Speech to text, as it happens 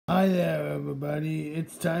Hi there, everybody.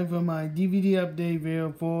 It's time for my DVD update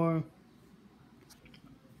video for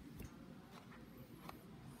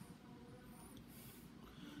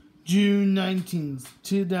June 19th,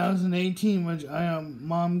 2018, which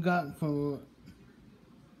Mom got for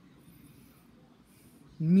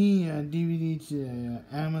me a DVD today at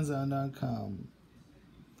Amazon.com.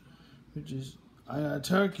 Which is, I got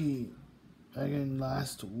turkey again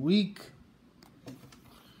last week.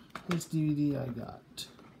 This DVD I got.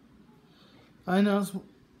 I know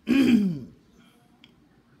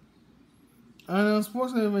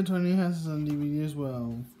Sports Center 20 has this on DVD as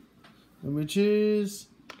well, which is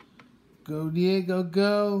Go Diego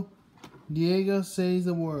Go! Diego Saves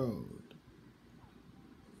the World.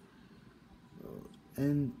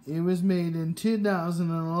 And it was made in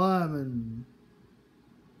 2011.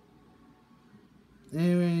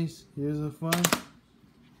 Anyways, here's the front,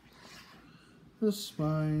 the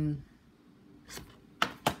spine,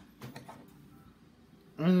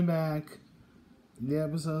 and the back. The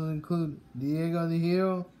episodes include Diego the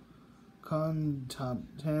Hero, Con Top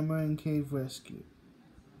Tamara Cave Rescue,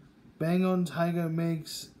 Bengal Tiger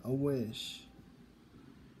Makes a Wish,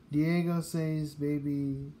 Diego Saves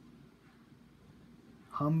Baby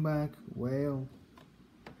Humpback Whale,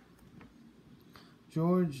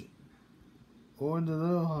 George or the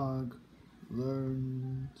Little Hog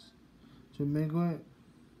Learns to Migrate,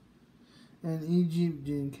 and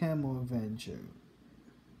Egyptian Camel Adventure.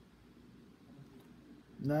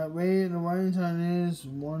 Not rated, the running time is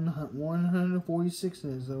 146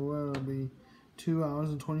 minutes, so it'll be 2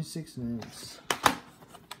 hours and 26 minutes.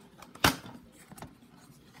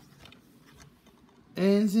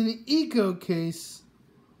 And it's in an eco case.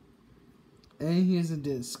 And here's a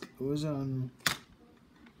disc. It was on.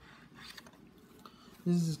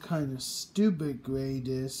 This is kind of stupid gray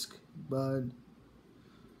disc, but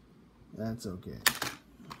that's okay.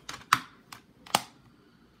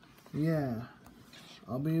 Yeah.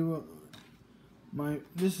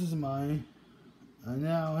 This is mine. I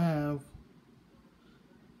now have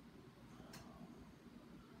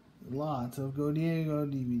lots of Go Diego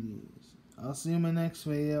DVDs. I'll see you in my next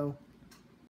video.